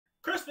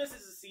Christmas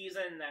is a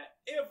season that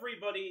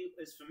everybody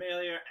is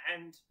familiar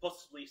and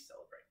possibly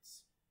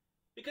celebrates.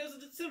 Because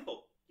it's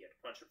simple. You get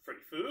a bunch of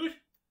free food,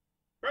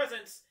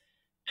 presents,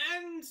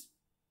 and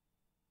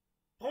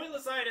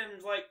pointless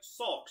items like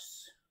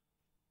socks.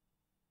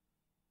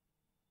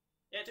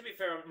 Yeah, to be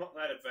fair, I'm not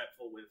that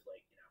eventful with,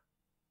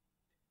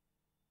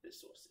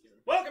 this sort of season.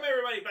 Welcome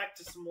everybody back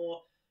to some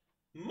more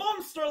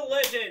Monster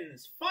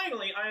Legends!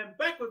 Finally, I am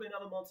back with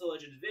another Monster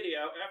Legends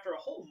video after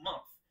a whole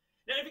month.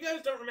 Now, if you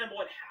guys don't remember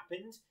what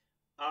happened,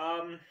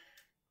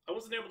 I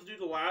wasn't able to do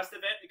the last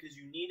event because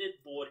you needed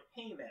Lord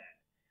Heyman.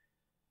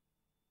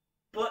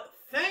 But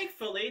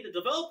thankfully, the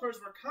developers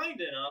were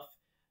kind enough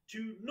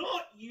to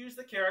not use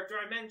the character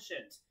I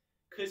mentioned.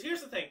 Because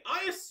here's the thing,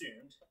 I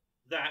assumed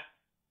that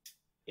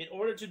in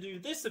order to do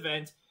this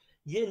event,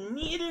 you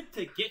needed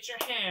to get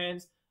your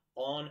hands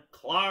on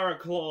Clara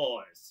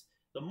Claws,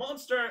 the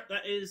monster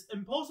that is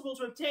impossible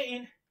to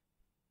obtain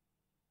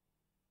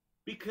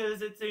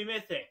because it's a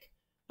mythic.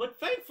 But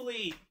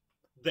thankfully,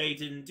 they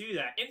didn't do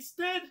that.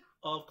 Instead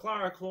of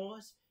Clara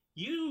Claws,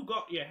 you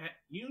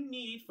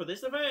need for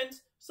this event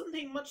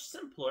something much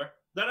simpler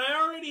that I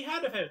already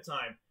had ahead of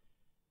time.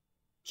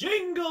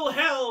 Jingle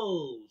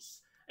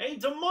Hells, a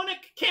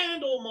demonic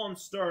candle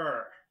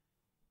monster.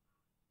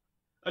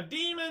 A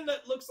demon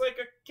that looks like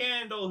a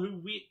candle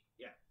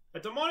a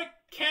demonic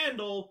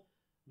candle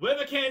with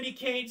a candy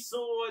cane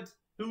sword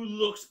who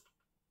looks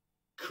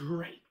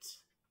great.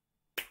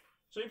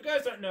 So if you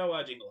guys don't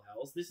know Jingle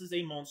Hells, this is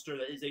a monster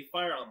that is a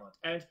fire element,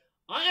 and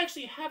I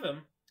actually have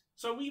him,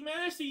 so we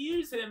managed to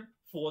use him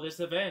for this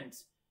event.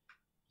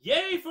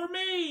 Yay for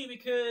me,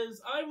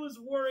 because I was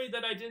worried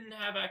that I didn't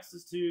have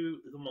access to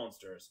the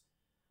monsters.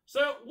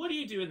 So what do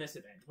you do in this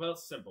event? Well,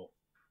 it's simple.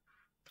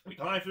 We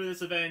climb through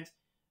this event.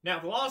 Now,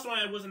 the last one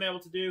I wasn't able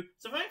to do,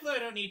 so thankfully I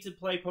don't need to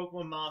play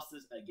Pokemon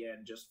Masters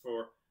again just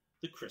for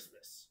the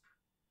Christmas.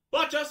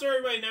 But just so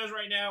everybody knows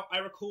right now, I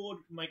record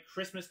my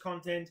Christmas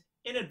content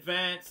in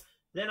advance,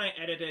 then I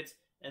edit it,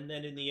 and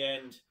then in the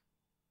end,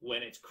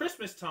 when it's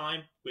Christmas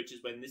time, which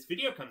is when this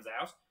video comes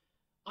out,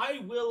 I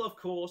will, of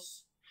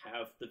course,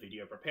 have the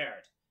video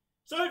prepared.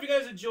 So if you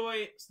guys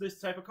enjoy this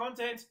type of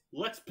content,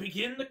 let's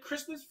begin the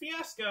Christmas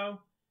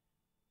fiasco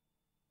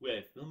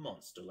with the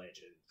Monster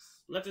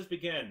Legends. Let us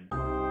begin.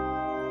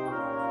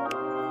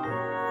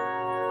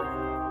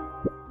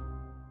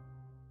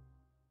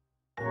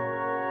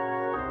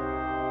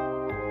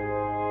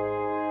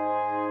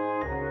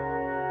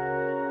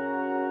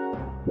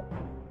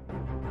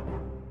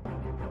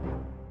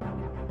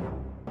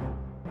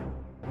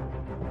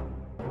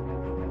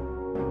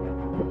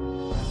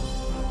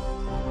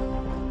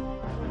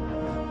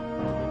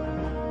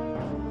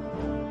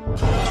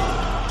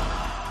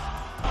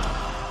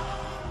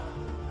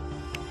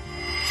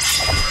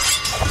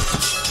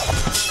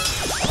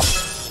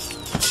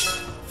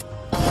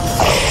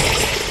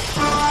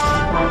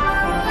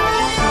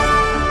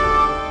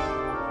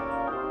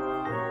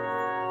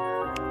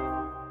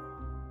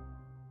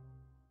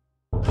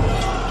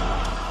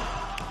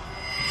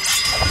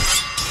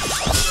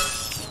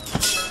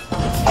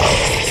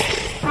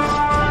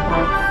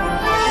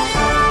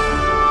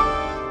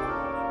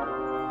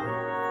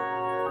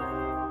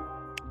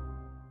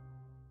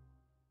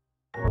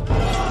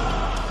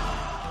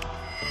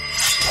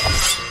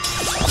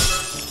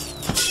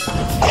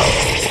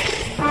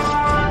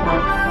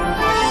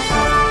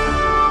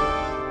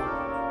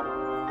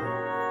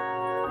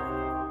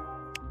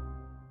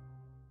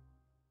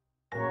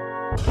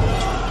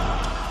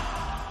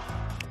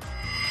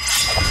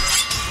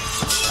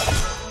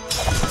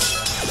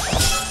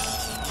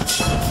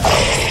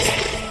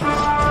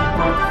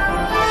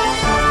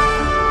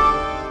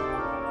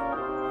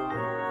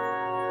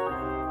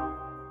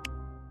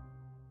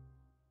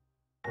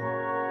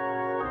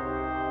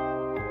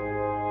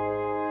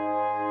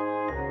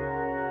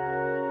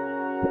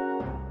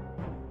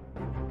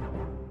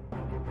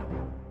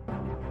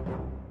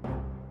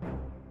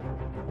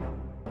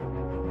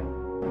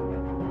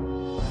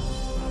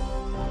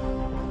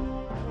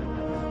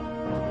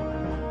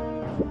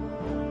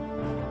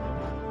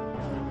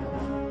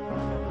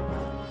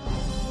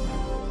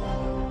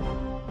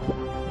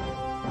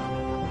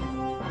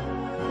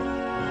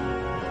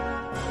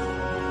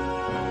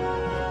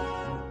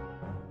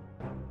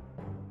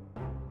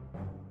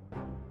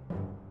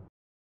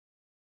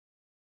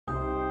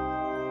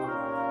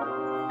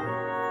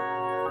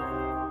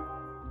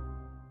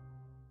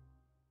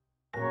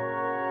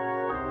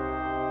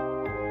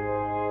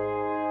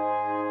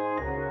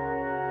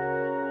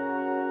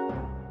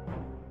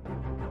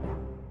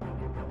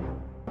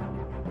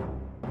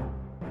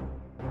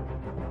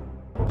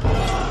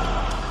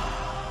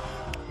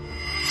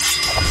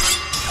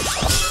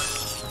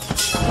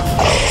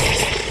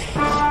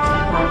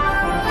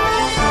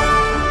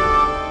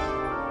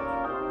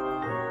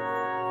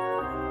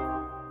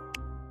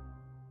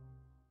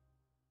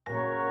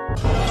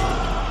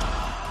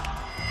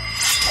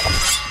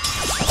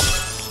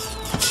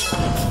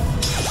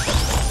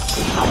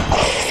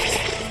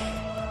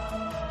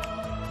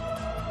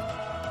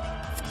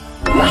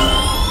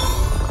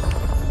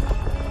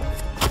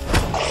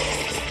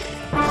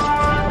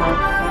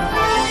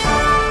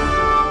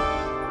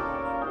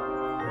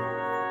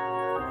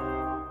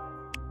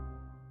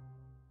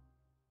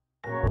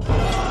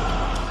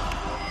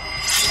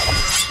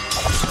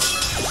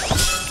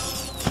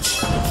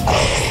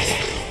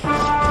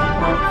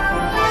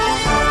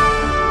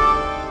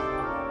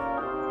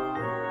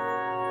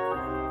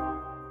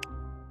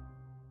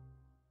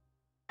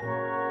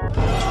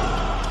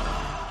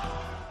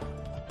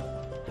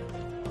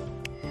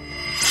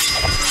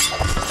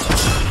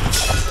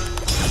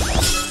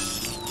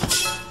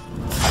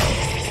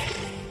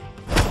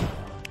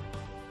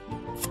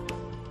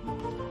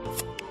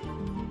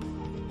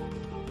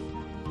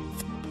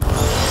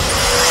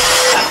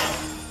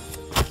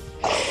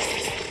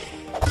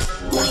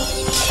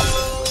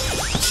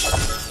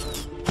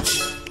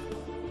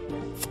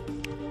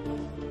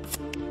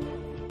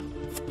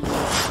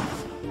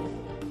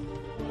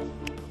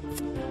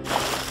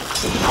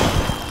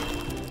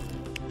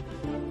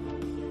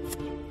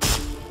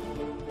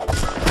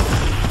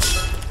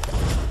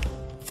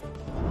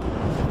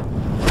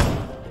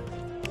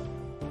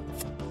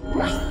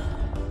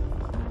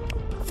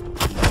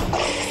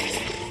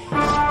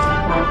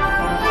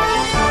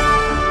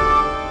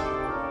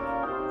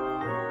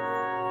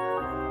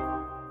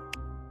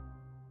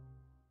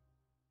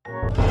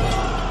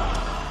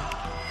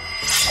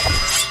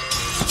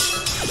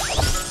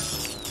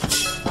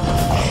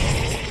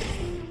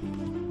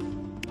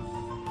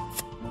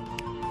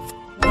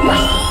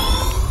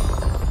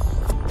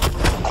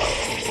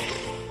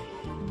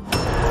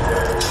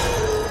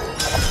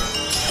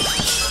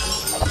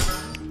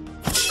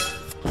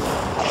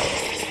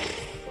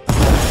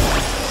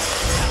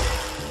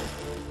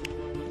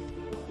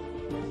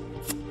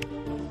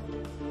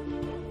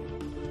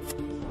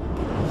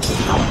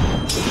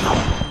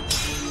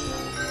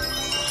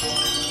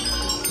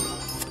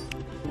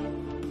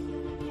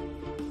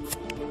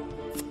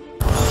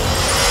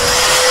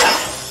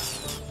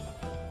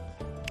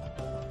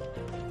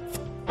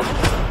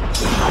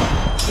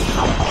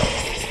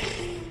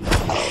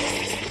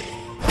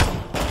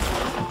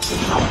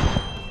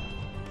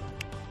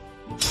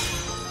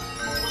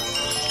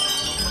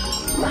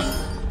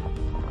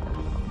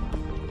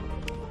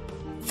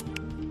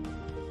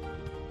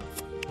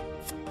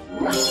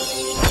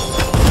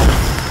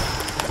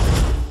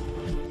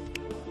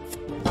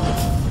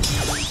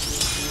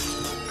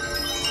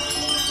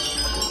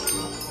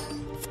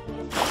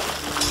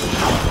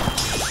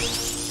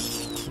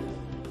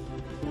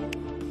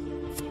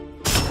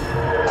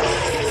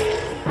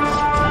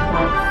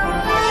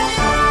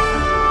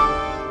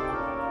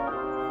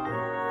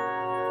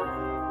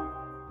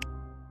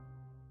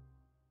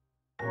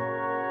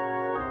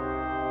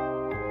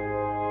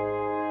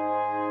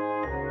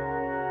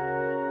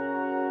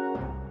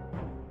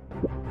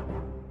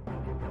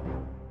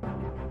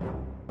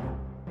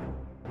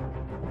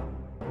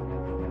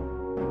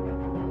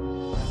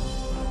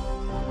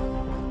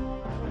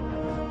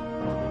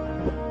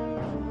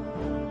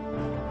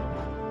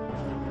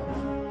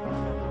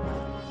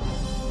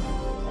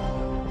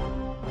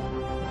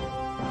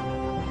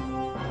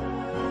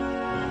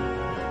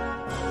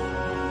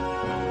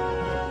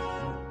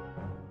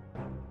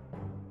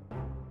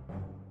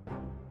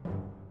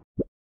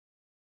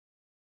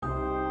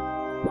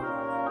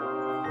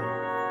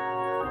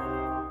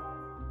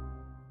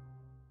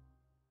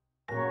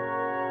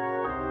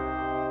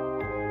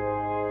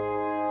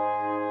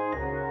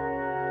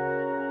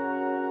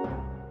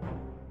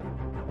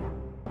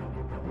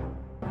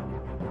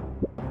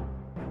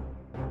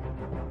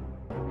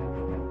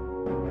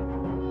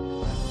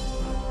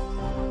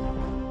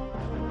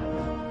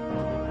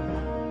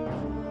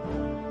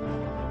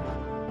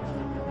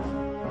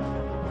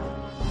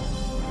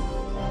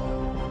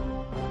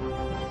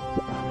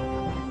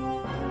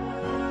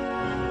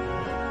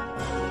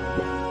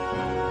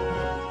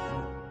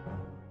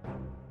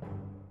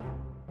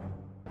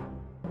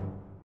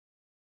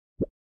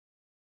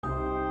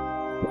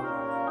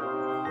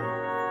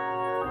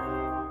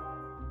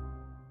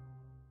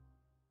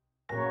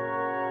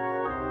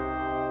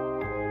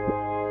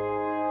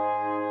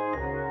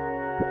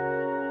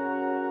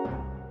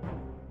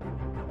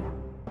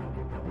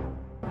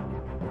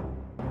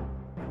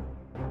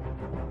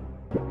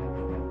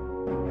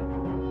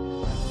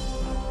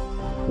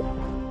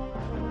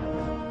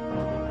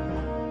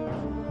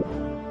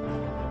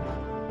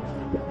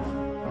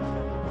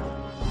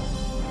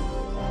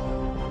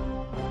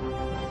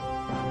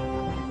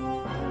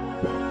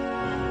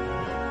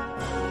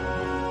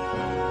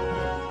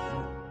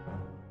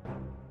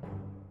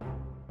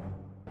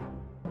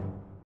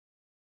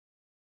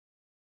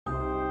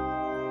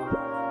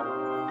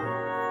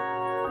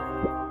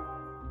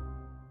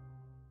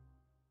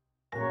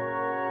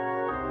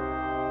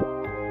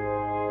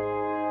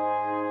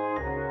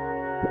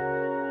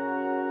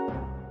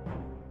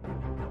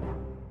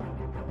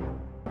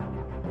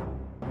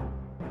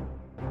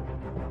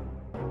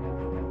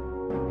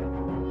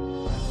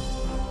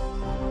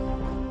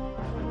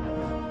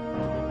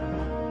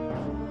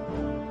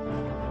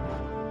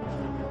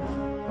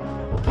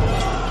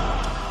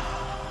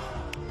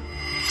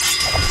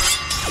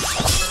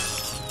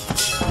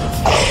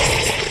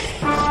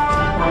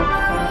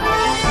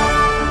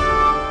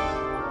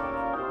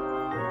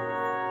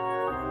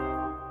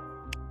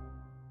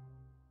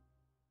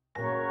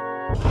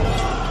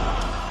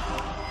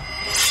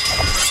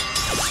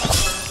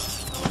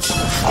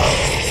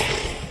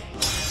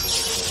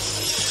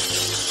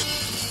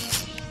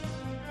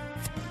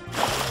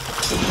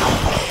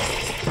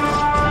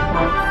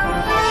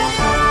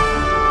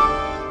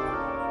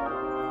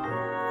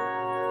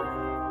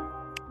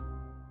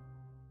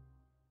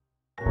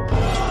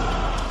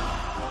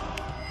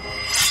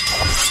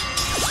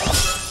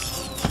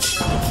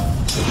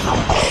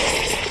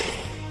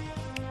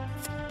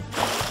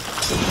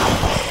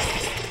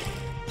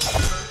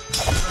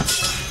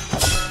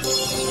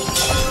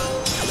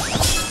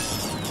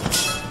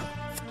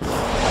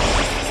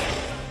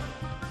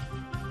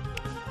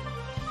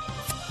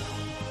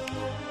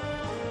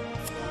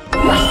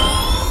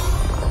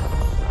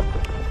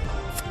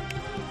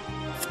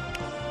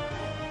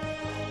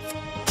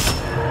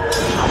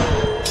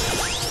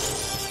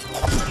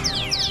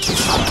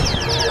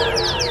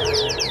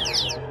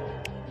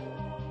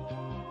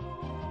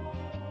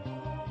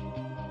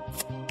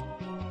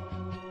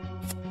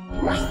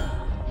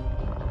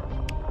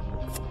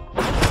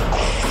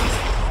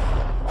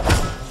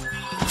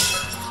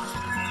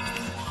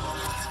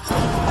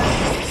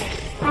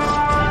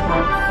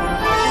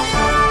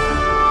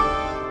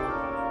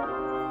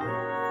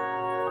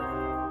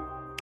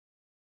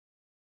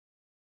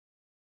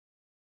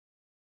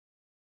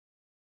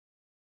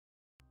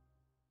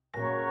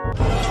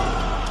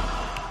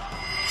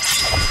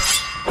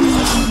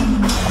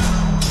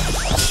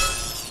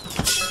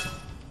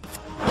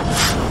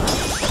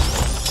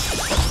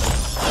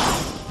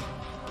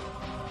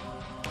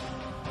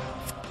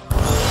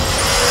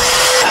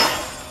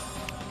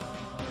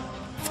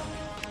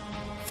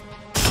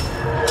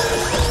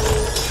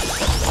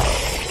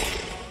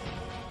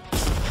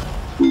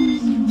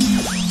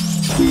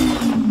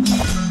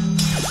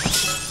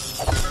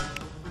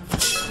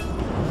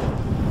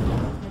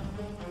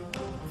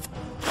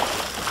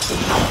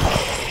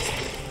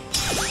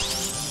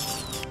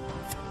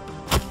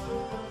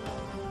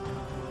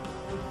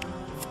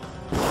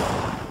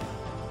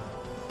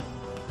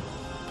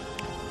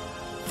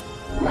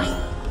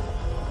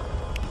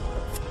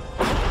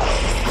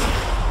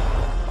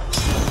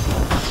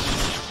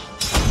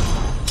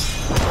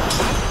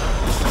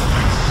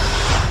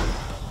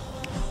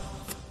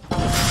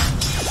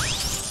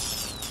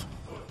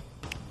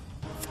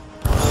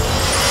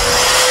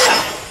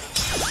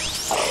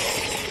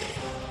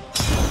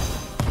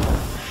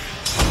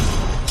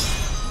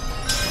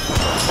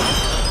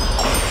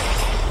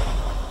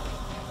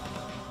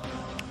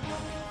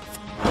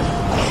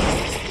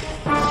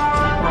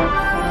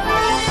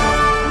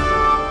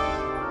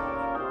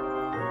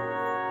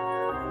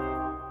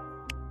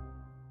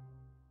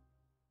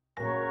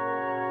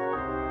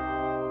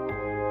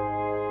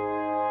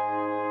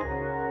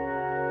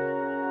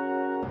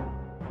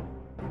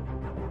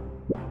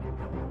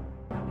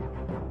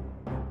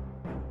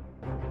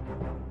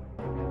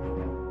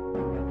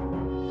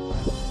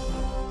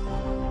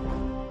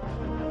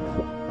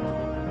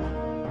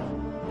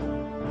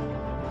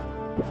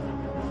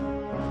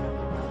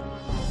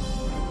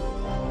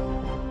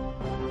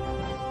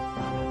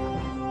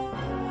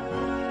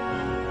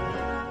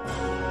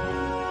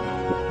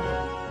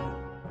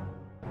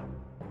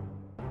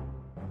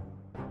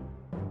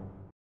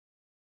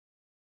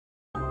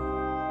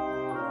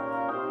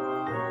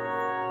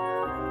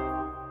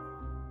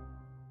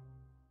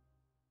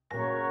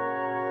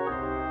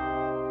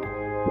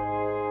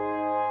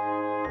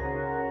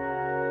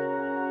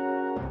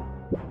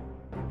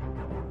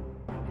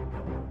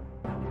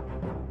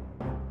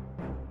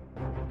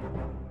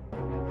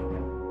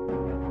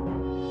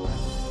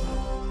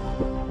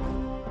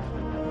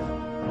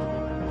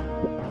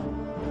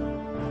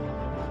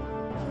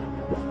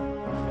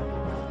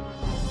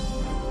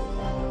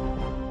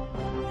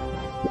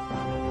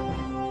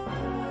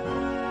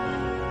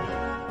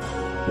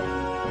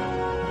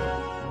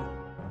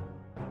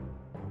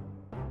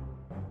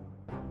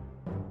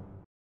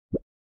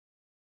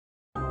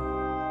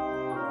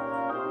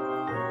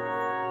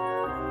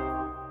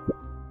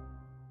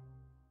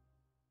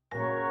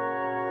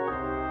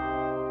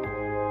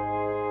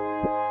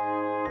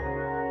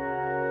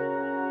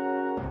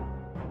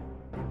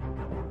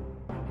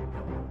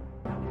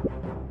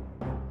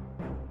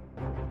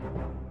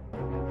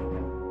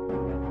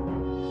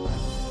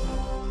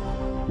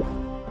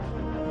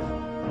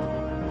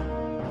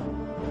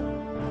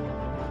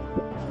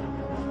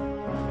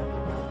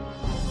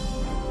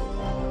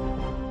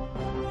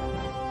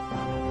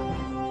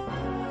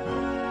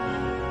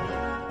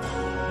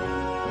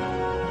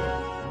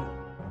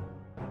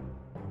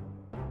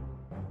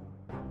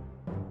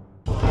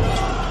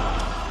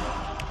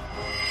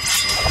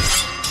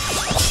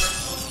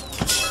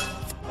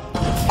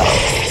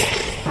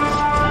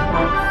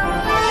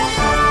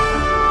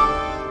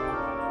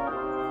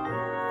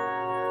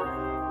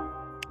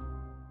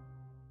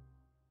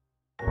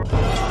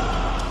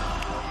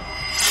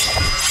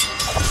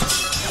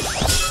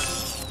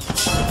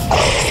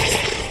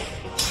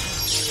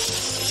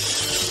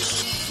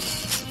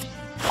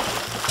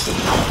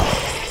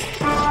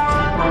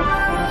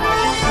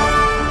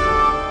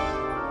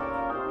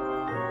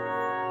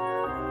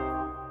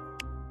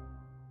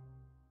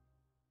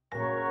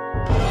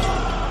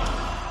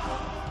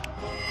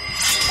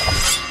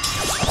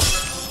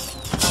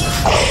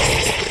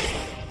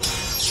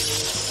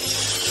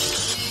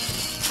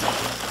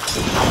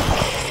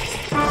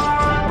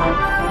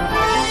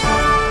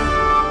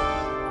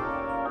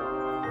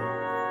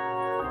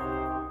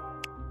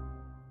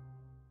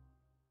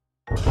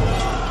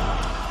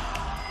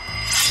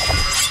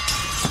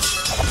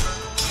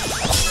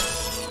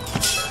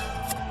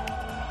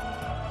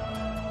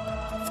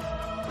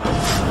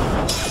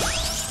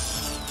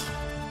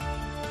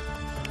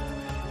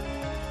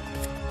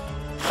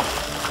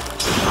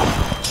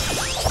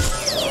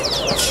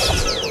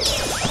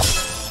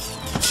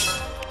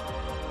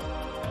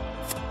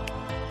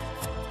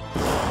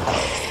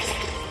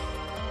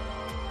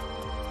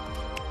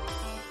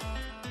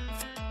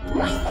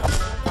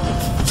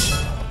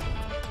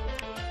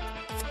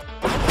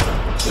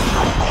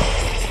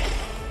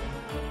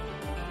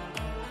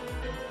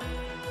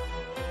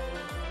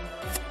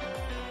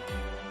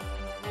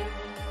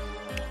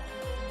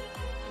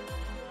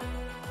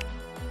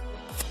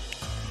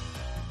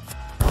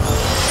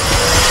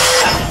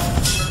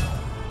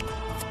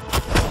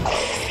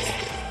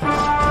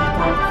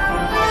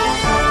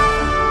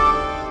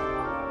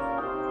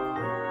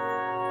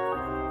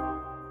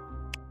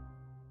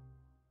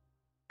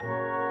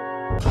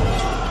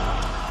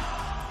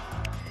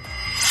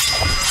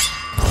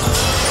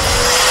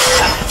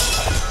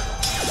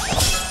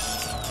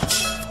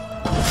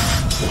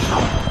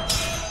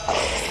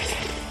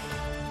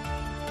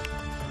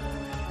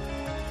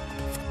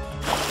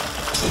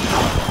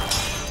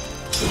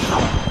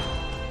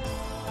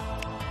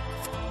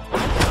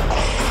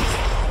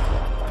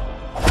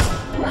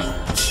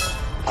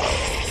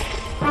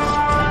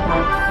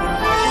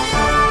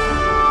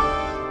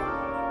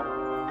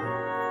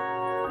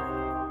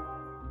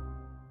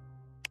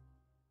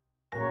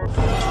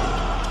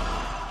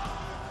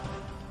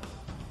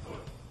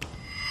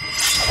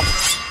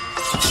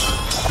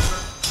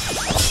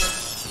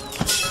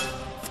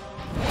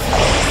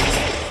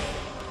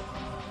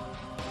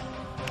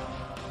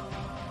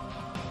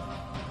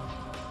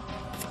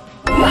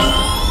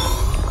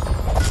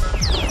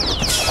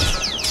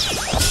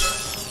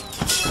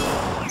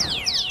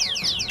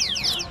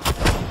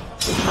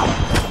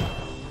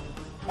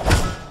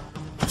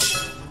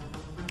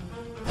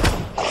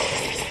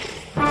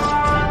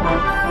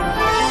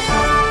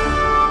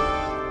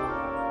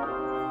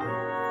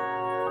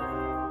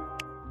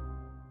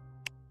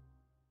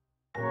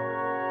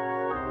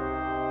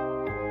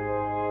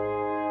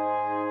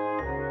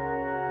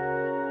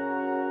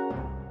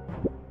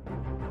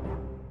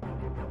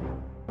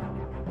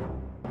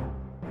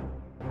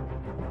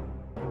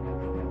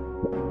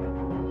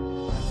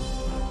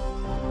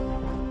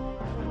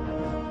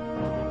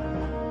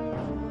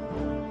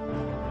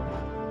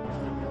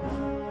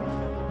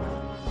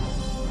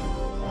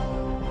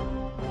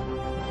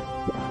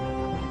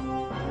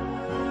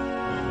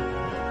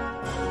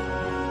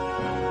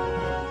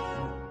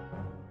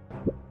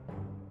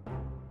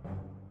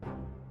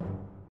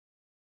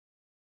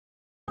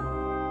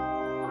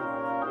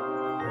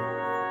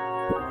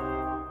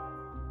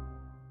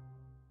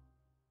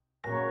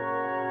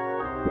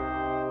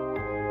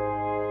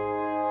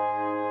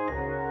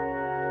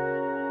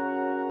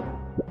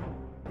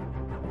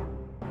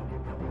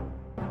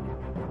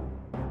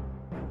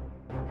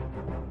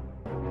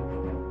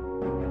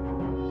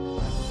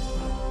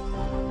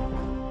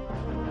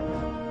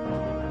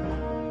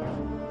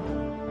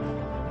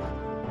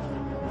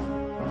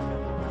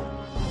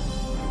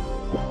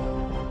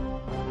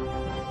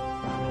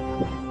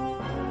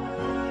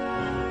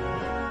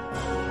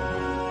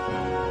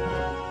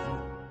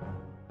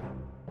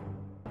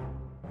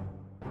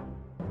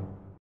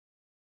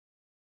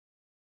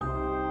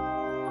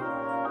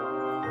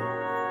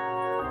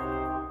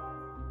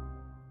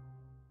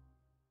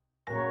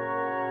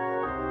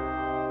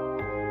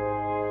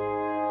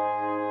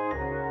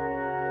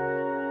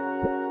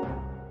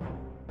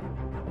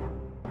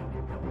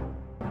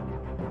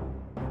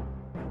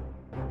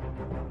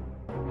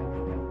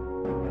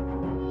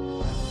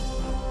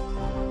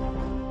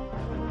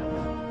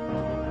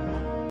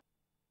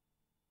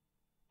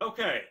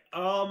 Okay,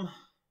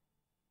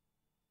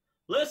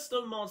 list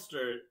of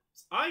monsters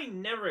I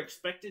never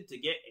expected to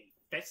get a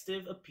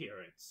festive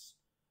appearance.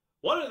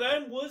 One of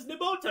them was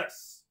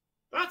Nibotus.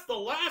 That's the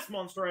last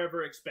monster I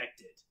ever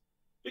expected.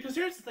 Because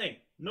here's the thing,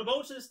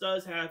 Nibotus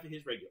does have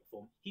his regular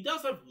form. He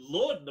does have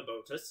Lord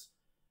Nibotus,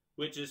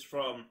 which is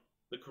from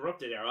the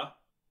Corrupted era,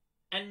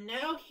 and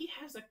now he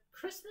has a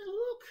Christmas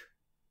look.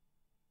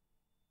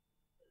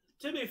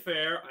 To be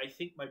fair, I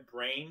think my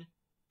brain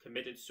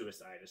committed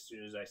suicide as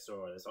soon as I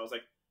saw this. I was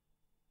like,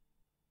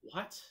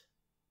 what?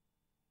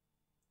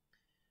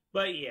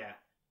 But yeah.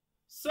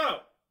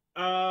 So,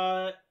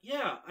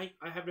 yeah, I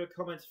have no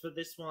comments for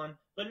this one.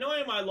 But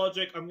knowing my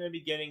logic, I'm going to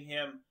be getting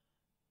him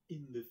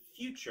in the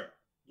future.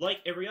 Like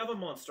every other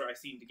monster I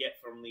seem to get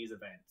from these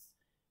events.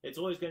 It's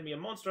always going to be a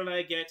monster that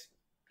I get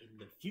in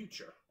the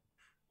future.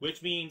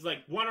 Which means like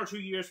 1 or 2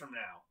 years from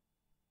now.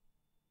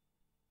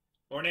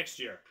 Or next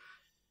year.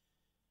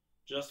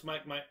 Just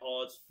like my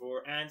odds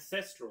for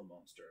ancestral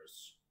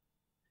monsters.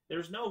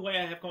 There's no way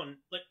I have gone...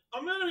 Like,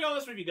 I'm gonna be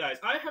honest with you guys.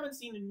 I haven't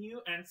seen a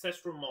new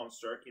ancestral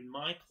monster in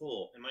my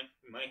claw, in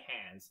my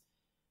hands,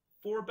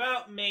 for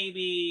about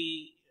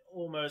maybe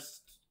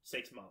almost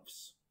 6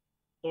 months.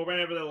 Or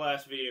whenever the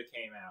last video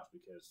came out,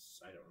 because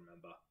I don't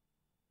remember.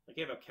 I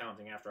gave up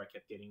counting after I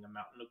kept getting a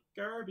mountain of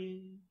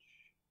garbage.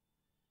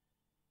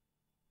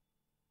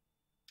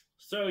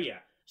 So yeah.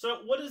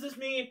 So what does this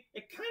mean?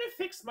 It kind of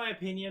fixed my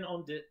opinion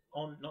on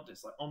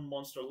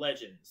Monster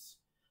Legends.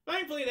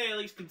 Thankfully, they at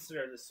least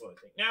consider this sort of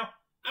thing. Now,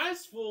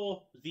 as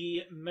for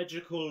the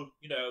magical,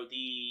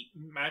 the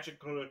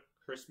magical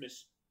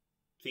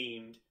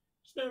Christmas-themed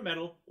snow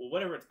medal, or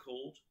whatever it's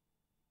called,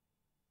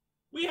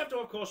 we have to,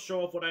 of course,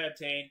 show off what I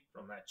obtained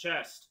from that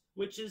chest,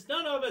 which is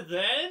none other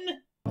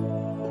than...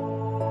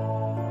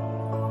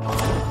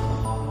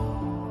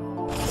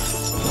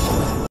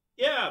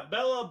 yeah,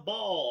 Bella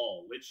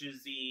Ball, which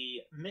is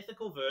the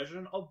mythical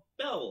version of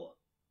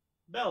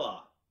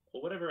Bella,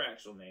 or whatever her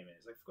actual name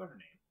is. I forgot her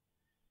name.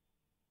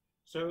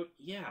 So,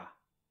 yeah.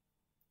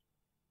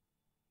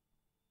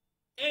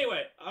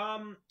 Anyway,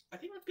 I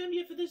think that's going to be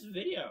it for this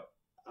video.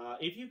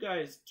 If you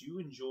guys do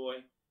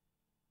enjoy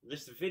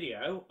this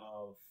video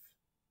of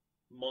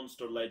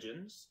Monster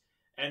Legends,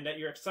 and that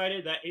you're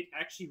excited that it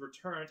actually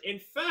returned. In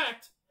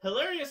fact,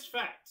 hilarious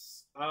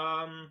facts.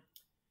 I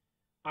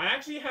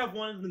actually have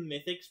one of the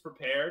mythics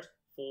prepared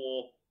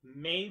for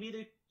maybe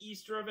the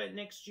Easter event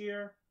next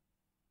year.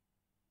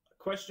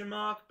 Question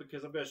mark,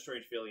 because I've got a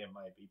strange feeling it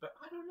might be, but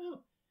I don't know.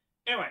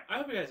 Anyway, I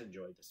hope you guys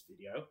enjoyed this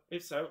video.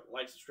 If so,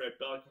 like, subscribe,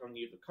 bell icon,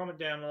 leave a comment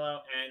down below,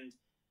 and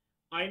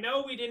I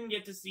know we didn't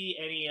get to see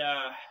any,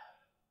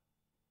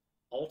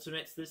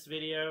 ultimates this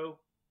video,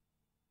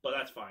 but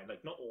that's fine.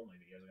 Like, not all my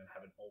videos are going to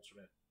have an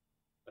ultimate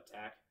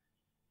attack.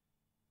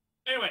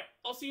 Anyway,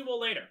 I'll see you all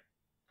later.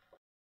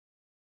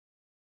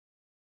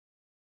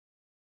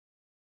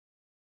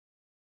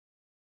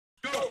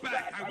 Go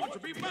back! I want to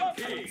be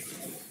monkey!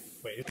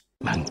 Wait.